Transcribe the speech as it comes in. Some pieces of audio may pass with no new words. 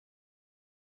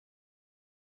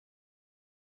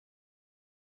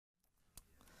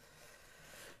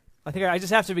I think I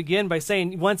just have to begin by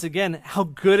saying once again how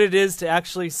good it is to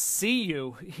actually see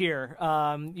you here.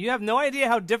 You have no idea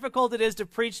how difficult it is to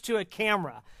preach to a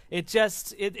camera.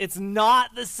 It's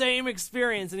not the same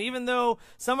experience. And even though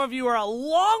some of you are a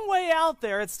long way out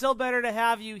there, it's still better to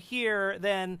have you here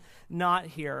than not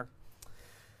here.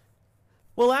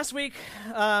 Well, last week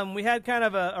we had kind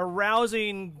of a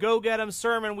rousing go-get-em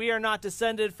sermon. We are not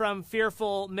descended from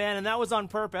fearful men, and that was on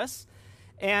purpose.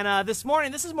 And this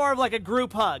morning, this is more of like a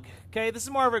group hug, okay? This is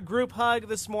more of a group hug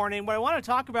this morning. What I want to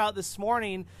talk about this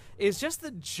morning is just the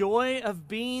joy of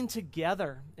being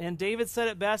together. And David said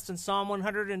it best in Psalm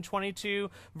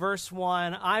 122, verse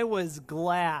 1, "I was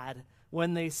glad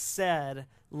when they said,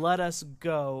 'Let us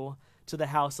go to the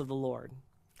house of the Lord.'"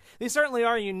 These certainly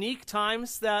are unique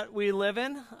times that we live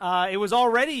in. It was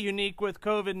already unique with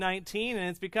COVID-19, and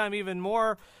it's become even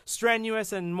more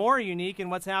strenuous and more unique in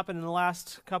what's happened in the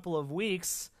last couple of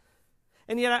weeks.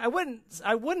 And yet I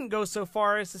wouldn't go so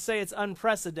far as to say it's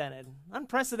unprecedented.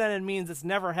 Unprecedented means it's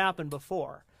never happened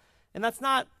before. And that's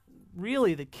not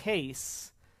really the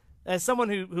case. As someone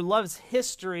who loves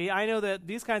history, I know that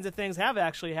these kinds of things have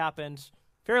actually happened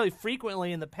fairly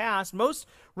frequently in the past. Most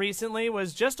recently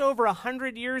was just over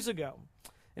 100 years ago.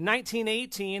 In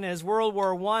 1918, as World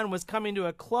War I was coming to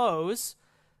a close,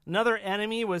 another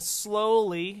enemy was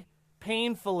slowly,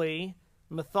 painfully,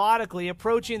 methodically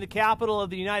approaching the capital of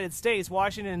the United States,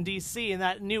 Washington, D.C., and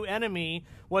that new enemy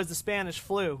was the Spanish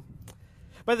flu.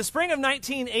 By the spring of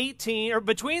 1918, or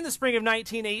between the spring of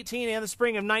 1918 and the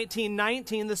spring of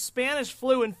 1919, the Spanish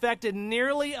flu infected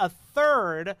nearly a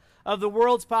third of the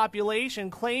world's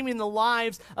population, claiming the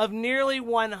lives of nearly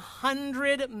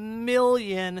 100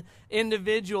 million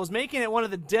individuals, making it one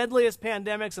of the deadliest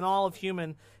pandemics in all of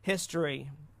human history.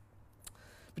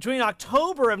 Between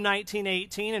October of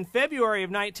 1918 and February of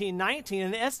 1919,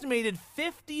 an estimated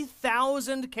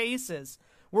 50,000 cases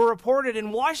were reported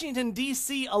in Washington,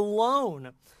 D.C.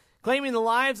 alone, claiming the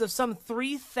lives of some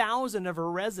 3,000 of her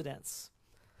residents.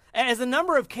 As the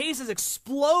number of cases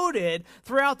exploded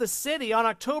throughout the city, on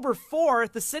October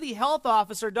 4th, the city health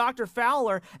officer, Dr.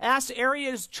 Fowler, asked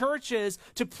area's churches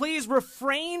to please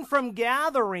refrain from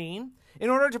gathering in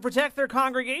order to protect their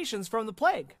congregations from the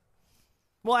plague.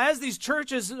 Well, as these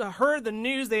churches heard the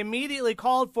news, they immediately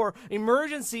called for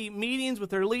emergency meetings with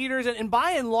their leaders, and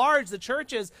by and large, the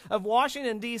churches of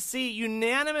Washington, D.C.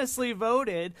 unanimously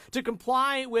voted to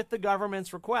comply with the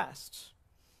government's request.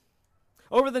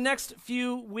 Over the next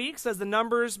few weeks, as the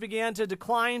numbers began to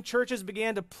decline, churches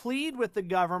began to plead with the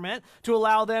government to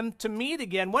allow them to meet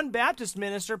again. One Baptist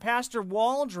minister, Pastor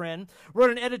Waldron,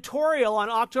 wrote an editorial on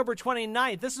October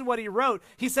 29th. This is what he wrote.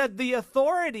 He said, "The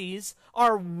authorities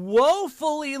are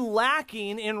woefully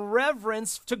lacking in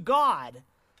reverence to God,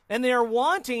 and they are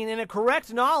wanting in a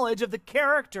correct knowledge of the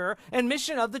character and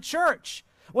mission of the church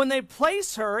when they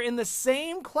place her in the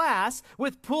same class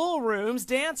with pool rooms,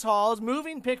 dance halls,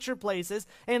 moving picture places,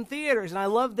 and theaters." And I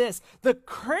love this. "The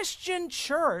Christian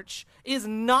church is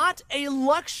not a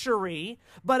luxury,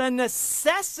 but a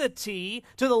necessity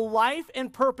to the life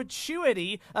and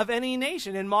perpetuity of any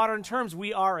nation." In modern terms,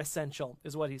 we are essential,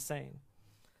 is what he's saying.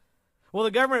 Well,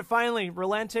 the government finally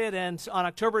relented, and on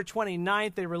October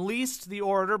 29th, they released the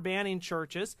order banning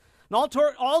churches.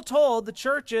 And all told, the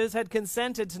churches had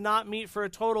consented to not meet for a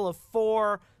total of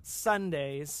 4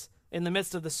 Sundays in the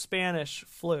midst of the Spanish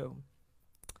flu.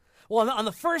 Well, on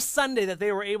the first Sunday that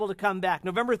they were able to come back,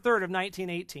 November 3rd of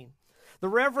 1918, the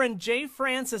Reverend J.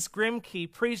 Francis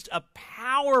Grimke preached a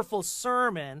powerful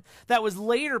sermon that was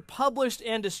later published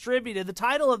and distributed. The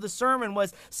title of the sermon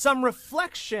was "Some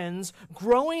Reflections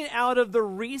Growing Out of the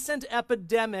Recent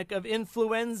Epidemic of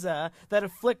Influenza That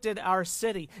Afflicted Our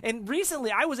City." And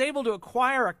recently, I was able to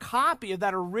acquire a copy of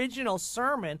that original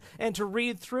sermon and to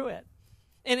read through it.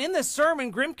 And in this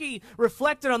sermon, Grimke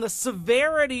reflected on the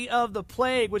severity of the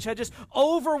plague, which had just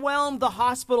overwhelmed the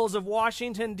hospitals of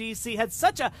Washington, D.C. It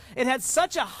had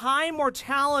such a high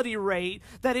mortality rate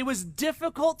that it was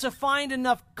difficult to find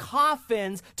enough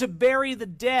coffins to bury the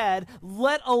dead,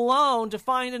 let alone to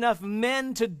find enough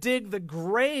men to dig the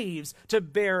graves to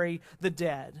bury the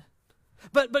dead.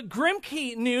 But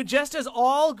Grimke knew, just as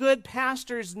all good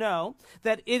pastors know,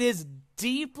 that it is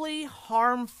deeply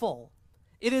harmful.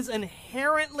 It is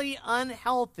inherently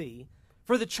unhealthy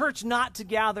for the church not to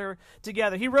gather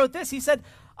together. He wrote this. He said,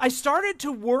 "I started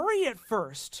to worry at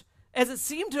first, as it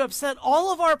seemed to upset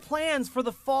all of our plans for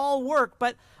the fall work,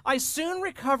 but I soon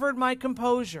recovered my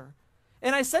composure.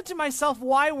 And I said to myself,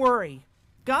 why worry?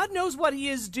 God knows what he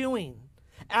is doing.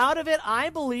 Out of it,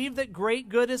 I believe that great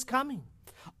good is coming.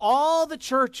 all the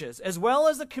churches, as well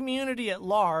as the community at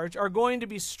large, are going to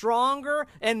be stronger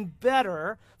and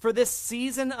better for this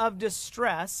season of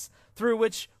distress through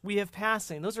which we have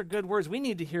passing. Those are good words. We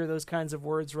need to hear those kinds of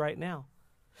words right now.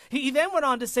 He then went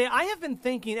on to say, I have been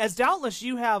thinking, as doubtless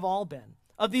you have all been,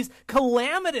 of these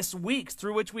calamitous weeks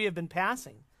through which we have been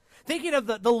passing. Thinking of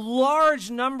the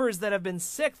large numbers that have been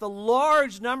sick, the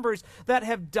large numbers that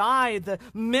have died, the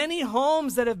many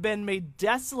homes that have been made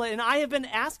desolate. And I have been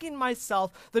asking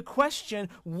myself the question,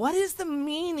 what is the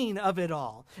meaning of it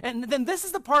all? And then this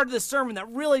is the part of the sermon that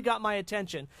really got my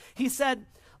attention. He said,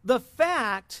 the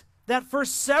fact that for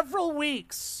several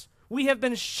weeks we have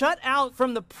been shut out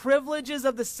from the privileges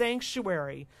of the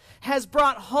sanctuary has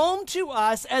brought home to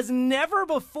us as never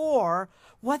before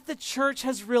what the church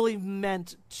has really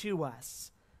meant to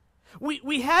us.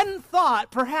 We hadn't thought,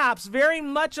 perhaps, very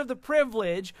much of the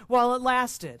privilege while it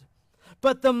lasted.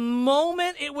 But the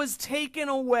moment it was taken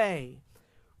away,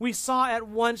 we saw at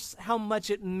once how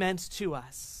much it meant to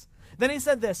us. Then he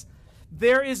said this,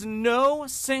 there is no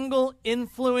single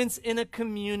influence in a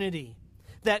community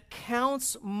that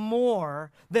counts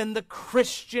more than the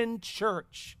Christian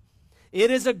church.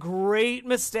 It is a great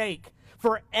mistake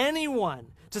for anyone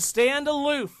to stand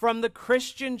aloof from the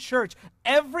Christian church.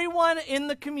 Everyone in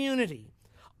the community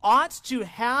ought to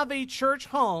have a church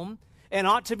home and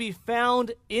ought to be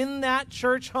found in that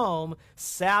church home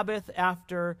Sabbath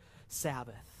after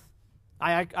Sabbath.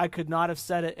 I could not have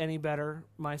said it any better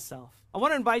myself. I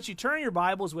want to invite you, turn your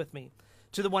Bibles with me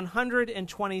to the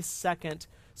 122nd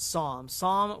Psalm,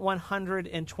 Psalm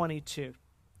 122.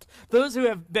 Those who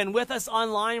have been with us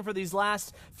online for these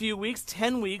last few weeks,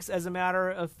 10 weeks as a matter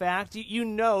of fact, you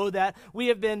know that we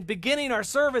have been beginning our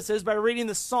services by reading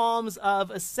the Psalms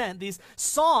of Ascent, these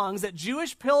songs that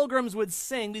Jewish pilgrims would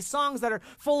sing, these songs that are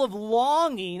full of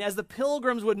longing as the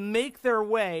pilgrims would make their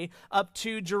way up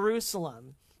to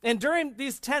Jerusalem. And during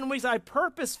these 10 weeks, I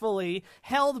purposefully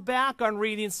held back on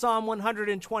reading Psalm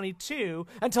 122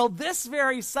 until this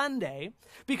very Sunday,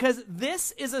 because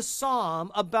this is a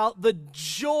psalm about the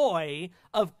joy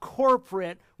of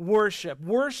corporate worship,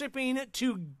 worshiping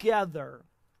together.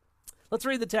 Let's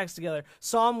read the text together.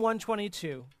 Psalm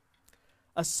 122,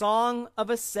 a song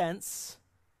of ascents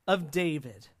of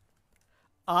David.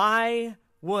 I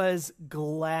was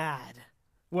glad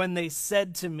when they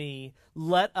said to me,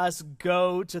 let us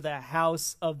go to the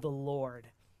house of the Lord.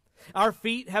 Our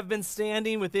feet have been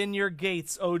standing within your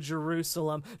gates, O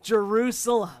Jerusalem.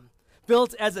 Jerusalem,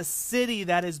 built as a city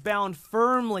that is bound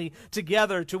firmly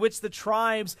together, to which the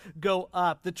tribes go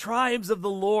up, the tribes of the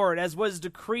Lord, as was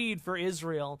decreed for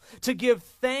Israel, to give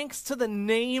thanks to the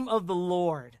name of the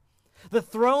Lord. The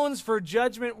thrones for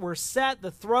judgment were set,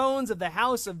 the thrones of the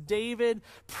house of David.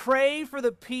 Pray for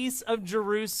the peace of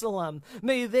Jerusalem.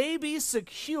 May they be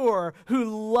secure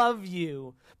who love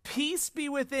you. Peace be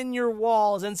within your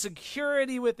walls and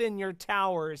security within your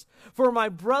towers. For my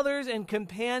brothers and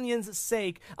companions'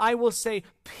 sake, I will say,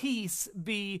 peace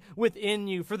be within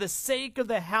you. For the sake of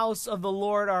the house of the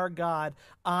Lord our God,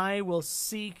 I will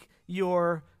seek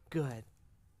your good.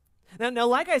 Now,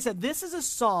 like I said, this is a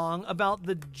song about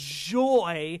the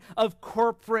joy of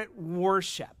corporate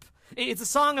worship. It's a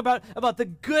song about the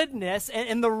goodness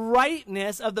and the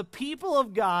rightness of the people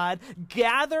of God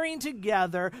gathering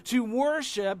together to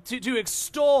worship, to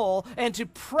extol, and to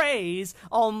praise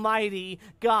Almighty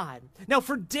God. Now,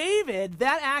 for David,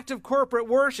 that act of corporate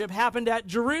worship happened at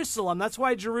Jerusalem. That's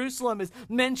why Jerusalem is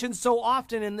mentioned so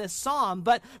often in this psalm.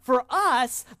 But for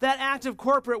us, that act of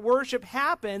corporate worship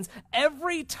happens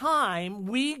every time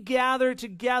we gather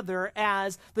together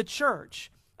as the church.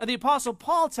 The Apostle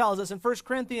Paul tells us in 1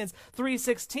 Corinthians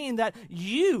 3:16 that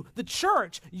you, the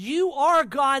church, you are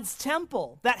God's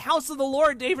temple. That house of the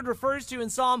Lord David refers to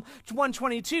in Psalm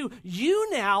 122.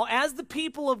 You now, as the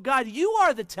people of God, you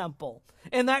are the temple,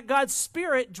 and that God's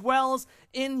Spirit dwells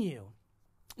in you.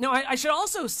 Now, I should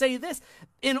also say this.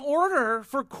 In order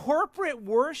for corporate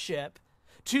worship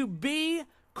to be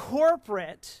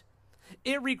corporate,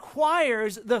 it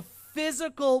requires the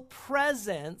physical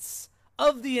presence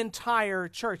of the entire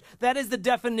church. That is the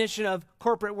definition of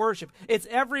corporate worship. It's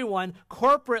everyone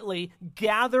corporately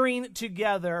gathering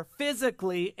together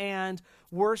physically and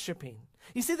worshiping.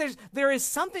 You see, there is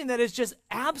something that is just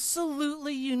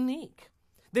absolutely unique.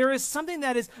 There is something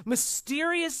that is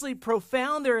mysteriously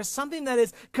profound. There is something that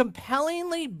is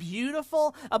compellingly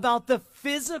beautiful about the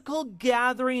physical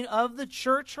gathering of the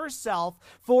church herself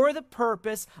for the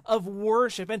purpose of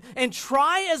worship. And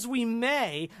try as we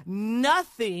may,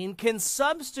 nothing can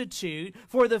substitute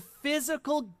for the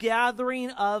physical gathering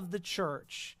of the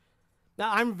church.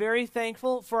 Now, I'm very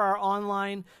thankful for our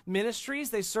online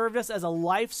ministries. They served us as a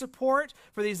life support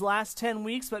for these last 10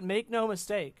 weeks, but make no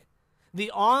mistake, the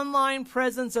online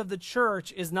presence of the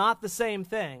church is not the same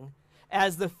thing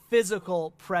as the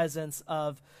physical presence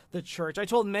of the church. I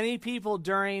told many people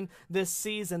during this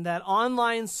season that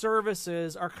online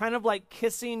services are kind of like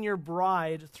kissing your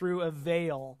bride through a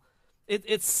veil.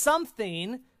 It's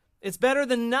something, it's better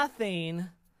than nothing,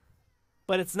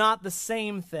 but it's not the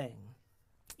same thing.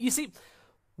 You see,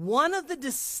 one of the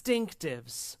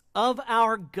distinctives of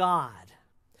our God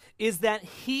is that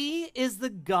he is the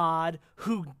God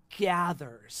who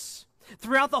gathers.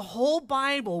 Throughout the whole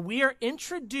Bible, we are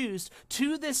introduced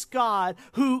to this God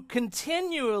who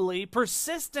continually,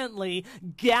 persistently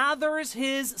gathers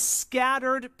his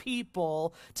scattered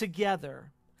people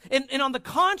together. And on the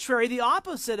contrary, the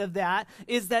opposite of that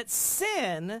is that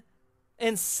sin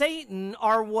and Satan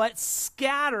are what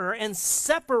scatter and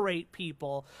separate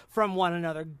people from one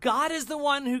another. God is the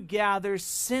one who gathers.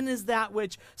 Sin is that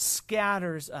which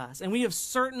scatters us. And we have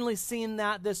certainly seen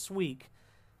that this week,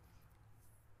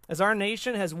 as our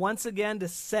nation has once again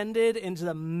descended into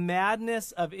the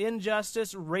madness of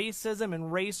injustice, racism,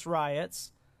 and race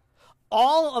riots.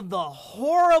 All of the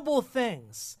horrible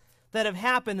things that have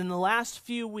happened in the last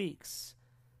few weeks,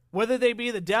 whether they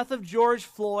be the death of George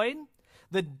Floyd,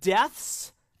 the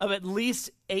deaths of at least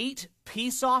 8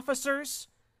 peace officers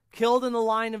killed in the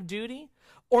line of duty,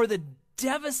 or the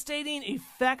devastating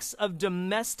effects of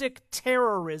domestic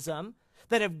terrorism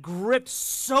that have gripped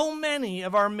so many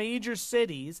of our major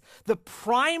cities, the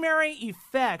primary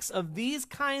effects of these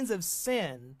kinds of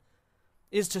sin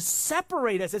is to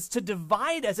separate us, it's to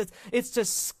divide us, it's to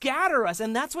scatter us,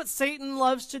 and that's what Satan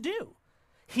loves to do.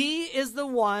 He is the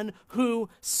one who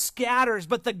scatters,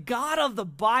 but the God of the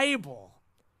Bible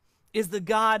is the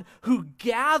God who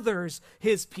gathers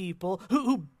his people,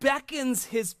 who beckons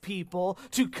his people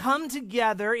to come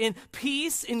together in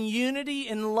peace, in unity,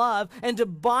 in love, and to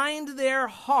bind their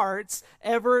hearts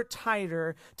ever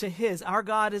tighter to his. Our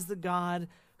God is the God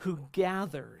who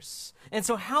gathers. And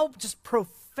so how just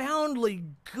profoundly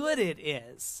good it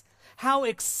is, how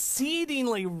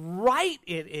exceedingly right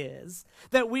it is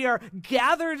that we are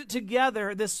gathered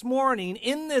together this morning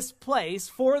in this place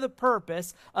for the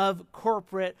purpose of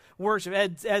corporate worship.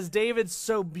 As David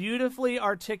so beautifully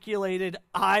articulated,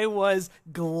 I was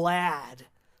glad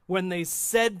when they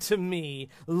said to me,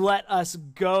 let us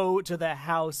go to the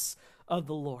house of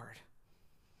the Lord.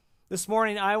 This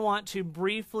morning, I want to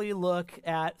briefly look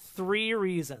at 3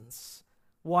 reasons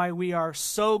why we are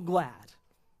so glad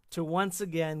to once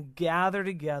again gather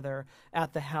together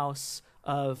at the house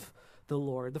of the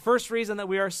Lord. The first reason that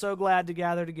we are so glad to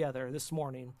gather together this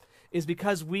morning is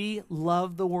because we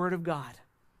love the Word of God.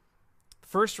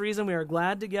 First reason we are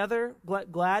glad to gather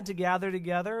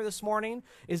together this morning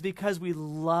is because we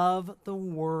love the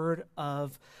Word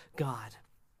of God.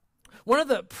 One of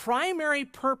the primary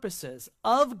purposes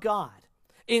of God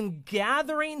in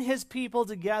gathering his people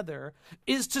together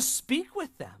is to speak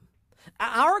with them.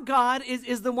 Our God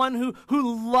is the one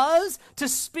who loves to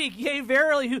speak, yea,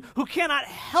 verily, who cannot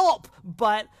help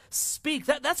but speak.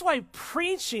 That's why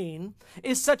preaching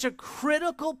is such a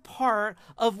critical part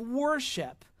of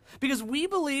worship. Because we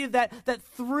believe that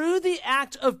through the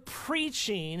act of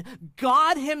preaching,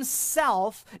 God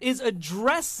himself is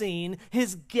addressing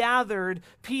his gathered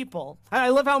people. I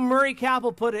love how Murray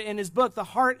Capel put it in his book, The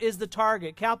Heart is the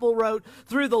Target. Capel wrote,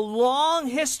 through the long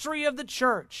history of the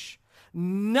church,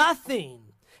 nothing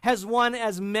has won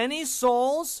as many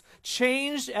souls,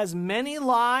 changed as many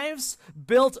lives,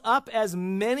 built up as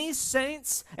many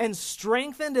saints, and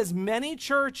strengthened as many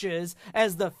churches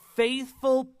as the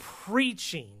faithful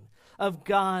preaching of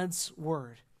God's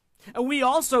word. And we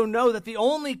also know that the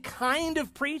only kind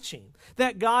of preaching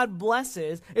that God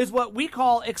blesses is what we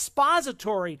call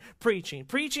expository preaching.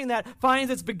 Preaching that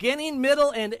finds its beginning,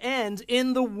 middle, and end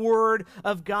in the Word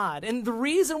of God. And the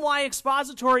reason why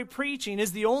expository preaching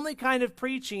is the only kind of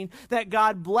preaching that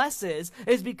God blesses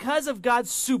is because of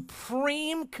God's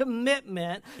supreme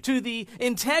commitment to the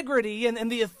integrity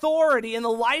and the authority and the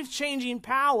life-changing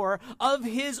power of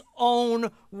his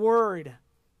own Word.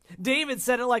 David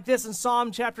said it like this in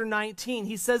Psalm chapter 19.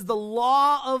 He says, the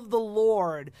law of the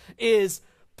Lord is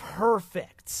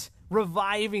perfect,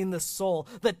 reviving the soul.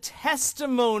 The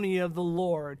testimony of the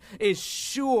Lord is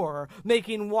sure,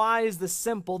 making wise the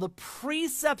simple. The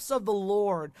precepts of the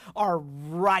Lord are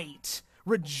right,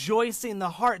 rejoicing the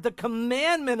heart. The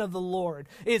commandment of the Lord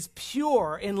is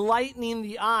pure, enlightening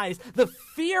the eyes. The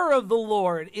fear of the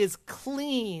Lord is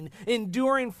clean,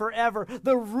 enduring forever.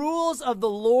 The rules of the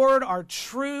Lord are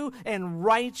true and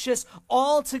righteous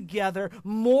altogether.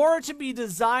 More to be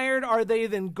desired are they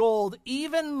than gold,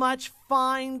 even much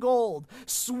fine gold,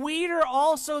 sweeter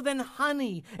also than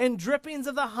honey and drippings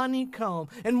of the honeycomb.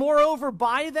 And moreover,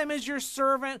 by them is your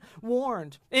servant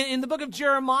warned. In the book of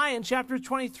Jeremiah, in chapter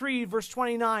 23, verse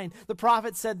 29, the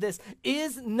prophet said this,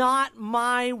 "Is not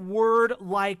my word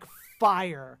like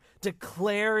fire,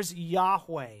 declares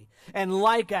Yahweh, and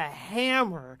like a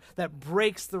hammer that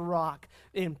breaks the rock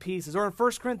in pieces." Or in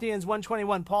 1 Corinthians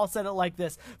 1:21, Paul said it like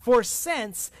this, "For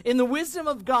since in the wisdom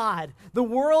of God, the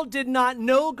world did not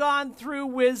know God through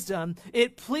wisdom,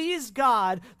 it pleased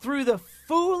God through the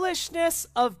foolishness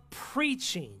of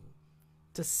preaching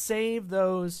to save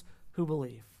those who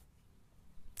believe."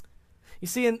 You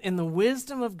see, in the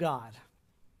wisdom of God,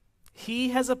 he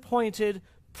has appointed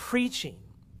preaching,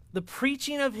 the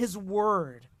preaching of his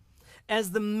word,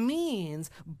 as the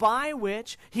means by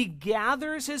which he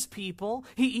gathers his people,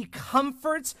 he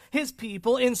comforts his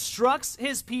people, instructs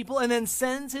his people, and then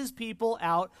sends his people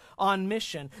out on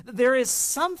mission. There is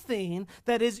something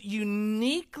that is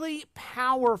uniquely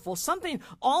powerful, something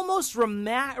almost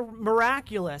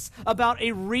miraculous about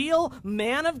a real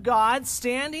man of God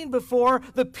standing before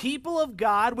the people of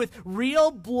God with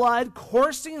real blood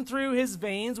coursing through his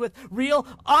veins, with real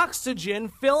oxygen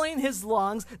filling his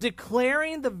lungs,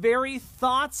 declaring the very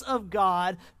thoughts of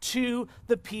God to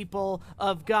the people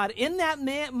of God. In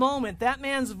that moment, that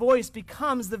man's voice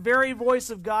becomes the very voice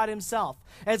of God himself,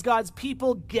 as God's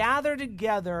people gather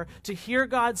together to hear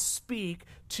God speak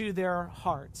to their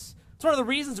hearts. It's one of the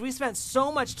reasons we spent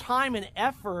so much time and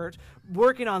effort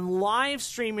working on live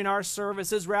streaming our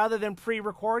services rather than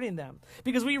pre-recording them.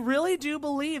 Because we really do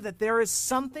believe that there is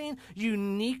something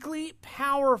uniquely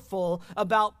powerful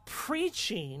about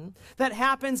preaching that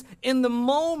happens in the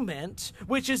moment,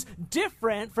 which is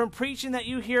different from preaching that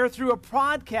you hear through a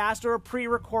podcast or a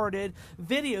pre-recorded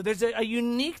video. There's a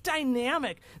unique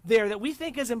dynamic there that we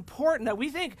think is important, that we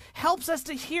think helps us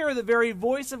to hear the very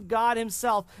voice of God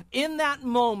himself in that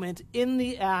moment, in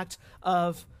the act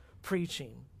of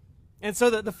preaching. And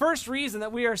so the first reason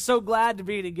that we are so glad to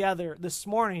be together this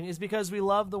morning is because we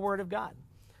love the Word of God.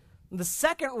 The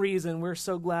second reason we're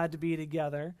so glad to be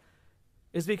together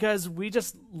is because we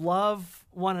just love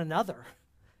one another.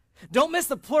 Don't miss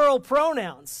the plural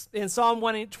pronouns in Psalm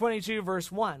 122,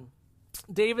 verse 1.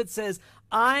 David says,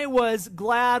 "I was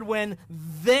glad when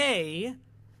they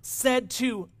said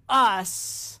to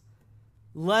us,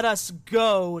 'Let us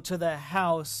go to the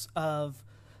house of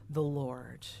the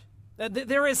Lord.'"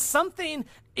 There is something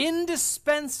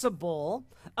indispensable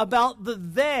about the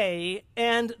they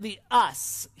and the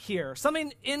us here.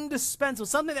 Something indispensable,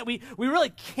 something that we really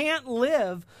can't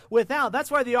live without. That's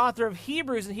why the author of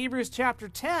Hebrews in Hebrews chapter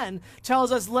 10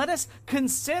 tells us, "Let us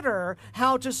consider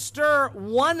how to stir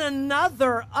one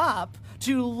another up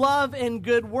to love and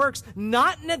good works,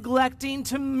 not neglecting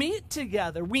to meet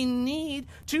together." We need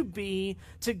to be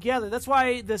together. That's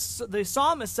why the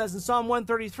psalmist says in Psalm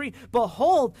 133,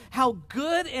 "Behold, how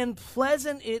good and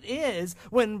pleasant it is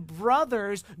when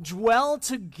brothers dwell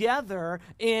together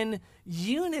in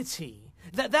unity."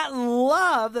 That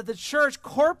love that the church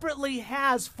corporately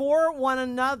has for one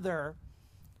another,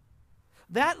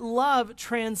 that love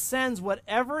transcends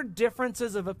whatever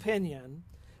differences of opinion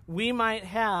we might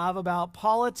have about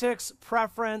politics,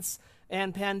 preference,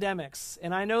 and pandemics.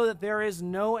 And I know that there is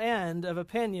no end of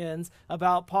opinions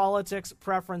about politics,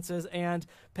 preferences, and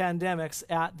pandemics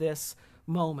at this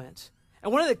moment.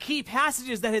 And one of the key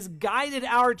passages that has guided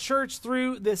our church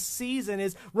through this season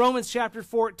is Romans chapter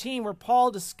 14, where Paul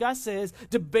discusses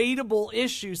debatable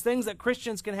issues, things that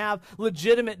Christians can have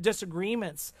legitimate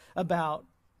disagreements about.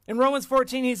 In Romans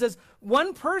 14, he says,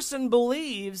 one person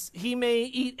believes he may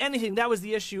eat anything. That was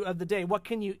the issue of the day. What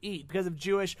can you eat because of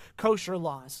Jewish kosher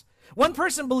laws? One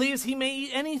person believes he may eat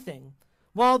anything,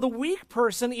 while the weak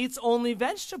person eats only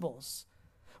vegetables.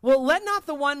 Well, let not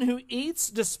the one who eats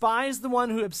despise the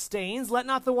one who abstains. Let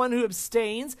not the one who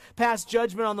abstains pass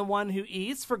judgment on the one who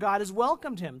eats, for God has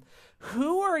welcomed him.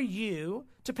 Who are you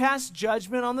to pass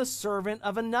judgment on the servant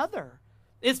of another?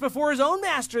 It's before his own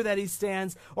master that he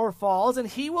stands or falls, and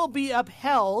he will be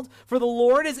upheld, for the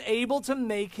Lord is able to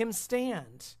make him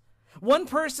stand. One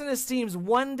person esteems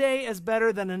one day as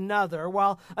better than another,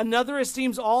 while another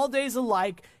esteems all days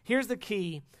alike. Here's the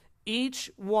key. Each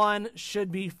one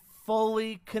should be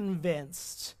fully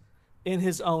convinced in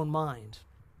his own mind.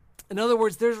 In other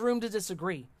words, there's room to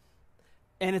disagree,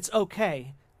 and it's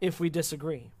okay if we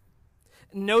disagree.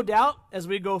 No doubt, as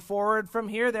we go forward from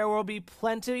here, there will be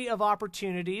plenty of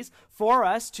opportunities for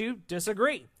us to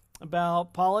disagree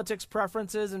about politics,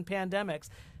 preferences, and pandemics.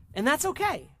 And that's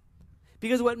okay.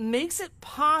 Because what makes it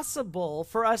possible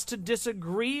for us to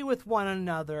disagree with one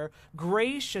another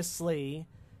graciously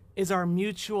is our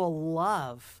mutual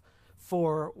love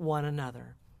for one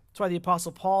another. That's why the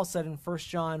Apostle Paul said in 1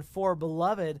 John 4,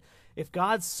 "Beloved, if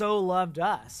God so loved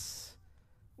us,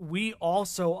 we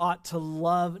also ought to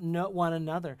love one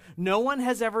another. No one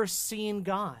has ever seen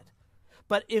God.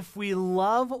 But if we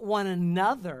love one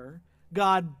another,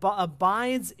 God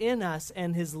abides in us,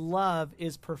 and his love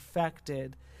is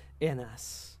perfected in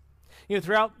us."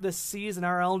 Throughout this season,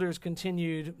 our elders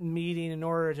continued meeting in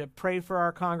order to pray for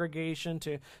our congregation,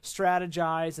 to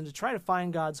strategize, and to try to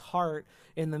find God's heart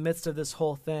in the midst of this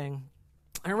whole thing.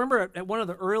 I remember at one of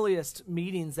the earliest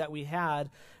meetings that we had,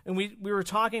 and we were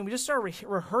talking, we just started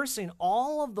rehearsing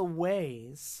all of the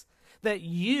ways that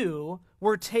you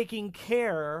were taking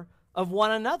care of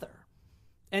one another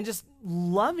and just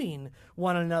loving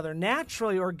one another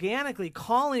naturally, organically,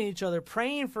 calling each other,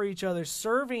 praying for each other,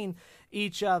 serving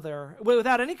each other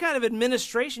without any kind of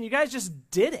administration. You guys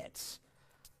just did it.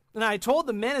 And I told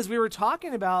the men as we were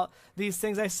talking about these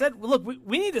things, I said, look,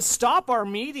 we need to stop our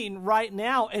meeting right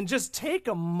now and just take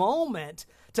a moment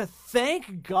to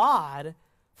thank God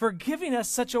for giving us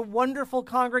such a wonderful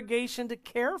congregation to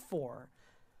care for.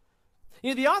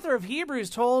 The author of Hebrews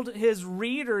told his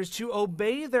readers to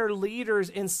obey their leaders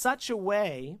in such a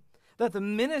way that the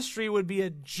ministry would be a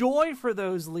joy for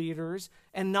those leaders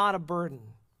and not a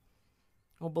burden.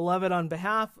 Well, beloved, on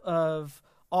behalf of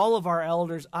all of our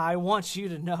elders, I want you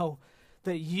to know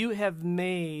that you have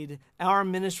made our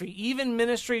ministry, even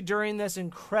ministry during this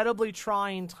incredibly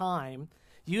trying time,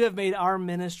 you have made our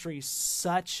ministry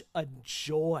such a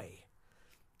joy.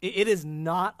 It is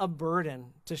not a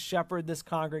burden to shepherd this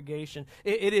congregation.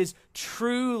 It is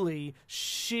truly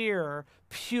sheer,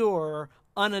 pure,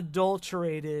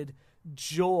 unadulterated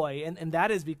joy. And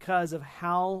that is because of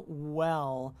how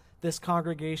well this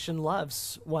congregation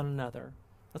loves one another.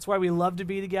 That's why we love to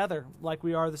be together like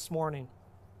we are this morning.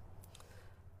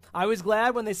 I was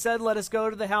glad when they said, "Let us go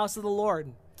to the house of the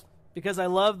Lord," because I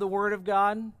love the Word of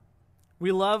God.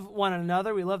 We love one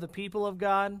another. We love the people of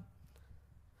God.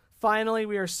 Finally,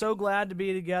 we are so glad to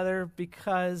be together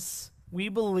because we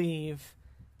believe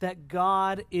that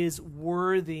God is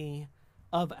worthy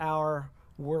of our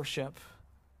worship.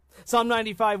 Psalm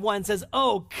 95:1 says,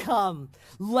 "Oh, come,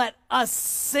 let us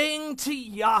sing to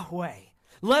Yahweh.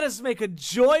 Let us make a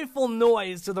joyful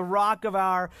noise to the rock of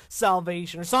our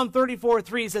salvation." Or Psalm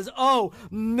 34:3 says, "Oh,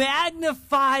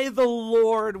 magnify the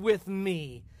Lord with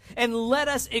me, and let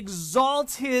us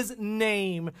exalt his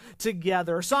name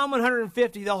together." Or Psalm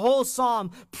 150, the whole psalm,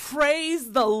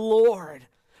 praise the Lord.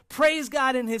 Praise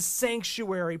God in his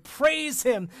sanctuary. Praise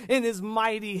him in his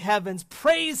mighty heavens.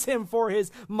 Praise him for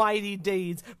his mighty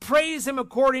deeds. Praise him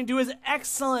according to his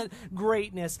excellent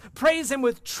greatness. Praise him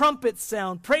with trumpet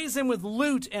sound. Praise him with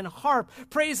lute and harp.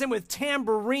 Praise him with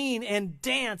tambourine and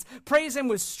dance. Praise him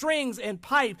with strings and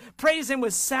pipe. Praise him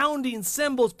with sounding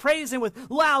cymbals. Praise him with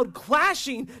loud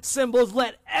clashing cymbals.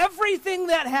 Let everything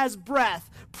that has breath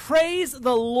praise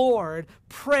the Lord.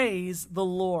 Praise the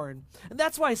Lord. And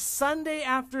that's why Sunday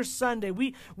after Sunday,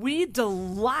 we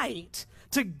delight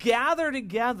to gather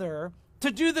together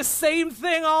to do the same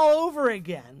thing all over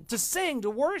again, to sing, to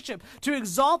worship, to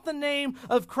exalt the name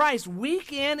of Christ.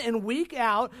 Week in and week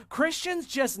out, Christians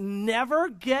just never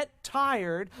get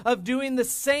tired of doing the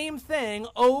same thing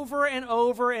over and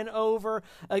over and over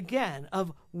again,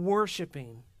 of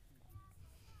worshiping.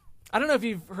 I don't know if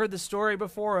you've heard the story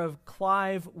before of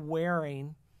Clive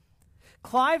Waring.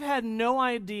 Clive had no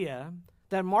idea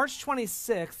that March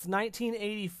 26,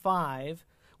 1985,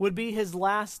 would be his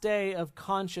last day of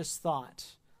conscious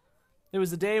thought. It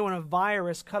was the day when a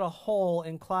virus cut a hole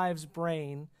in Clive's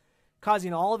brain,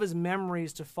 causing all of his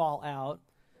memories to fall out,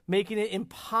 making it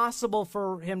impossible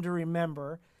for him to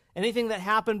remember anything that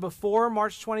happened before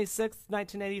March 26,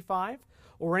 1985,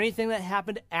 or anything that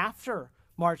happened after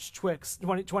March 26,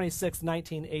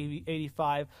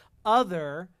 1985,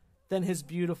 other than his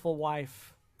beautiful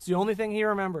wife. It's the only thing he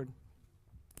remembered.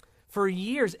 For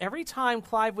years, every time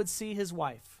Clive would see his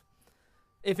wife,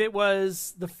 if it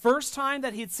was the first time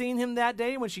that he'd seen him that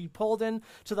day when she pulled in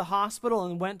to the hospital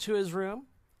and went to his room,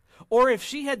 or if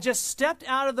she had just stepped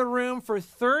out of the room for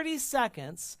 30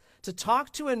 seconds to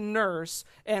talk to a nurse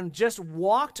and just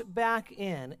walked back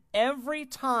in, every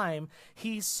time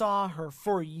he saw her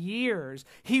for years,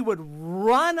 he would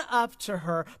run up to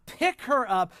her, pick her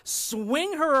up,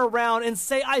 swing her around, and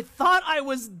say, "I thought I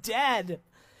was dead.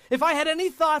 If I had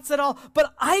any thoughts at all,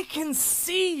 but I can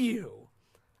see you.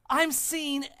 I'm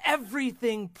seeing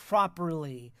everything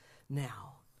properly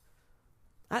now.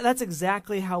 That's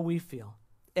exactly how we feel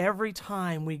every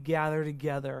time we gather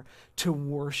together to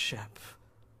worship.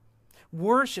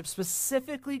 Worship,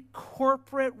 specifically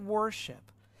corporate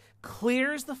worship,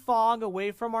 clears the fog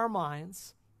away from our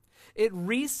minds. It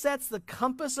resets the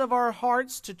compass of our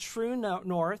hearts to true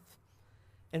north,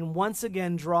 and once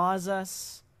again draws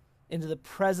us into the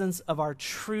presence of our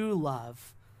true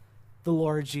love, the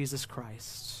Lord Jesus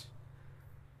Christ.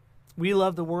 We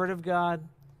love the Word of God,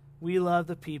 we love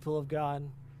the people of God,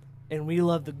 and we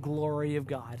love the glory of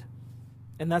God.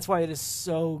 And that's why it is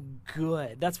so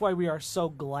good. That's why we are so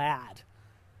glad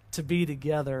to be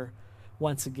together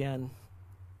once again.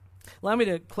 Allow me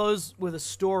to close with a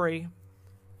story.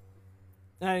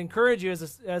 And I encourage you,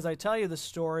 as I tell you the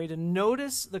story, to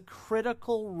notice the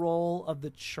critical role of the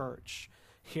church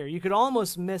here. You could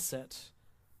almost miss it,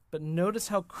 but notice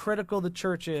how critical the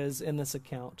church is in this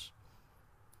account.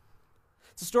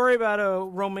 It's a story about a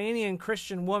Romanian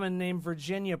Christian woman named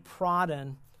Virginia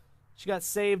Prodan. She got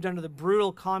saved under the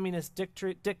brutal communist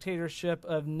dictatorship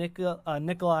of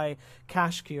Nicolae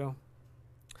Ceausescu.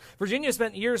 Virginia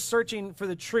spent years searching for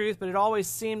the truth, but it always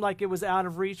seemed like it was out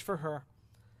of reach for her.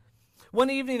 One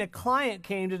evening, a client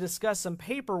came to discuss some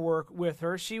paperwork with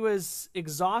her. She was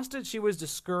exhausted, she was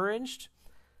discouraged,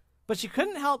 but she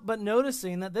couldn't help but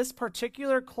noticing that this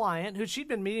particular client, who she'd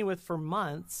been meeting with for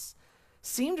months,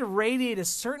 seemed to radiate a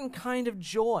certain kind of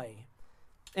joy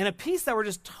and a peace that were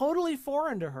just totally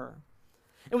foreign to her.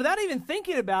 And without even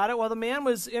thinking about it, while the man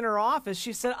was in her office,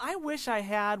 she said, "I wish I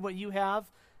had what you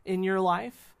have in your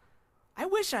life. I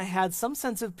wish I had some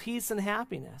sense of peace and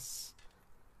happiness."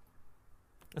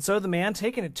 And so the man,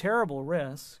 taking a terrible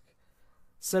risk,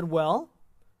 said, "Well,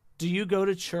 do you go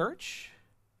to church?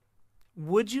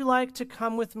 Would you like to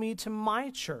come with me to my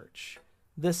church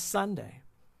this Sunday?"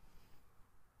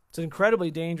 It's an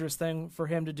incredibly dangerous thing for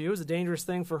him to do. It was a dangerous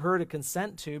thing for her to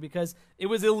consent to because it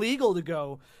was illegal to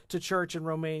go to church in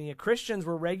Romania. Christians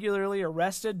were regularly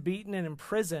arrested, beaten, and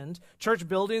imprisoned. Church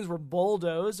buildings were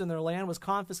bulldozed, and their land was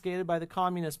confiscated by the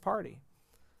Communist Party.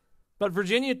 But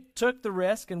Virginia took the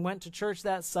risk and went to church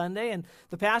that Sunday, and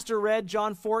the pastor read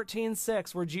John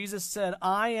 14:6, where Jesus said,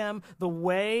 "I am the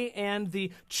way and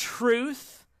the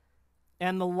truth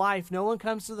and the life. No one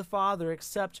comes to the Father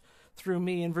except through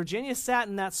me." And Virginia sat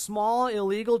in that small,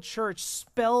 illegal church,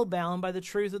 spellbound by the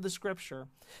truth of the Scripture.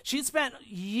 She'd spent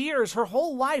years, her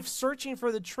whole life, searching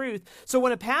for the truth. So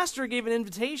when a pastor gave an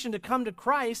invitation to come to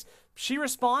Christ, she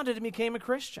responded and became a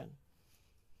Christian.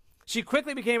 She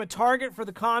quickly became a target for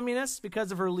the communists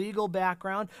because of her legal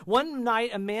background. One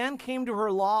night, a man came to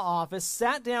her law office,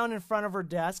 sat down in front of her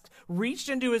desk, reached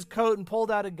into his coat, and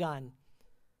pulled out a gun.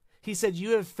 He said,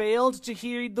 "You have failed to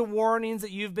heed the warnings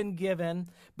that you've been given,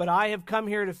 but I have come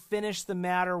here to finish the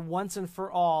matter once and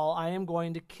for all. I am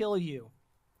going to kill you."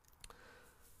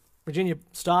 Virginia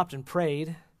stopped and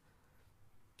prayed,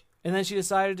 and then she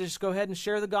decided to just go ahead and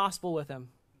share the gospel with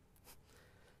him.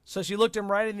 So she looked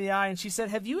him right in the eye and she said,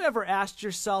 "Have you ever asked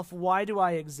yourself, why do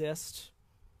I exist?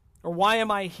 Or why am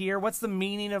I here? What's the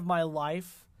meaning of my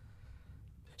life?"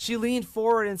 She leaned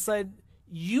forward and said,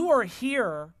 "You are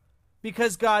here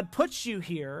because God puts you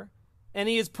here, and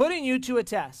he is putting you to a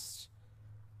test.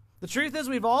 The truth is,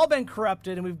 we've all been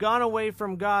corrupted and we've gone away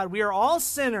from God. We are all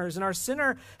sinners, and our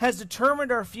sinner has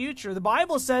determined our future. The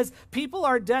Bible says people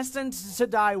are destined to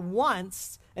die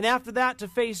once, and after that to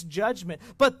face judgment.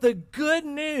 But the good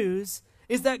news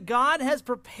is that God has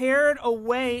prepared a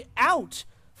way out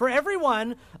for every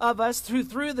one of us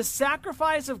through the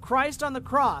sacrifice of Christ on the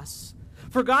cross.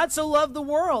 For God so loved the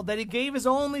world that he gave his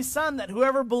only Son, that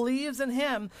whoever believes in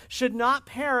him should not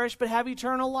perish but have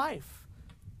eternal life."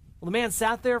 Well, the man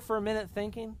sat there for a minute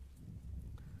thinking.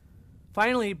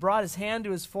 Finally, he brought his hand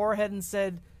to his forehead and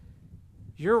said,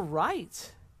 "You're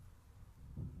right.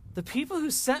 The people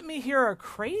who sent me here are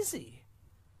crazy.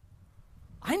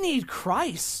 I need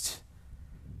Christ."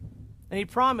 And he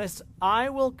promised, "I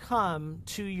will come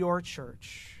to your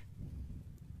church.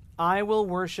 I will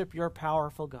worship your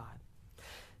powerful God."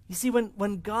 You see,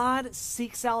 when God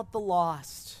seeks out the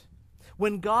lost,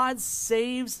 when God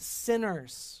saves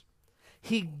sinners,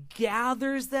 he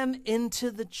gathers them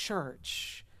into the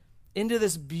church, into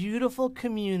this beautiful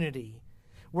community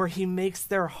where he makes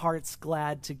their hearts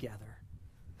glad together.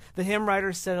 The hymn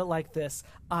writer said it like this: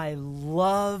 "I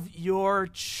love your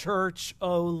church,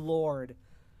 O Lord.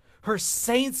 Her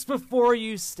saints before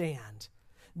you stand,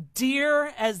 dear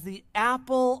as the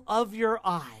apple of your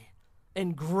eye,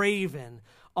 engraven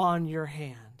on your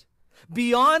hand.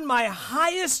 Beyond my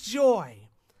highest joy,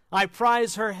 I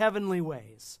prize her heavenly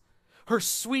ways, her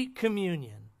sweet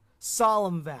communion,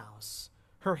 solemn vows,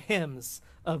 her hymns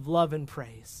of love and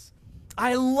praise.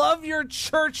 I love your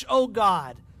church, O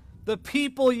God, the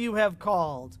people you have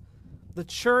called, the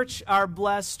church our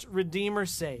blessed Redeemer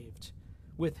saved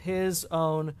with his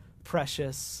own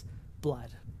precious blood.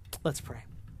 Let's pray.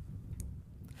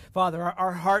 Father,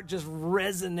 our heart just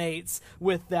resonates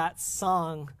with that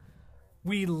song.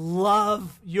 We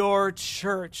love your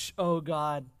church, O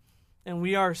God, and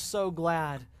we are so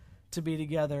glad to be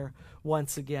together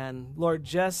once again. Lord,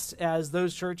 just as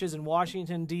those churches in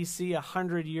Washington, D.C.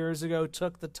 100 years ago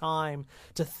took the time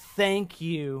to thank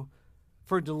you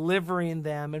for delivering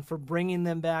them and for bringing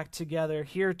them back together,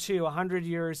 here too, 100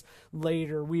 years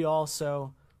later, we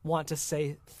also want to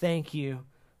say thank you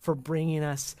for bringing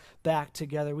us back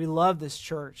together. We love this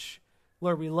church.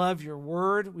 Lord, we love your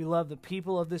word. We love the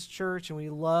people of this church, and we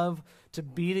love to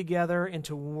be together and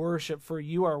to worship, for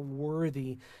you are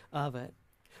worthy of it.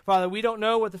 Father, we don't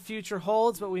know what the future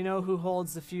holds, but we know who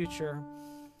holds the future.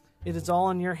 It is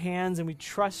all in your hands, and we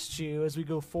trust you as we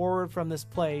go forward from this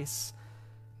place.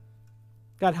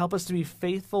 God, help us to be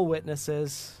faithful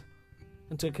witnesses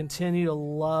and to continue to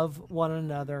love one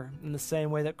another in the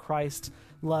same way that Christ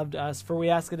loved us. For we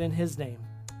ask it in his name.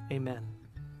 Amen.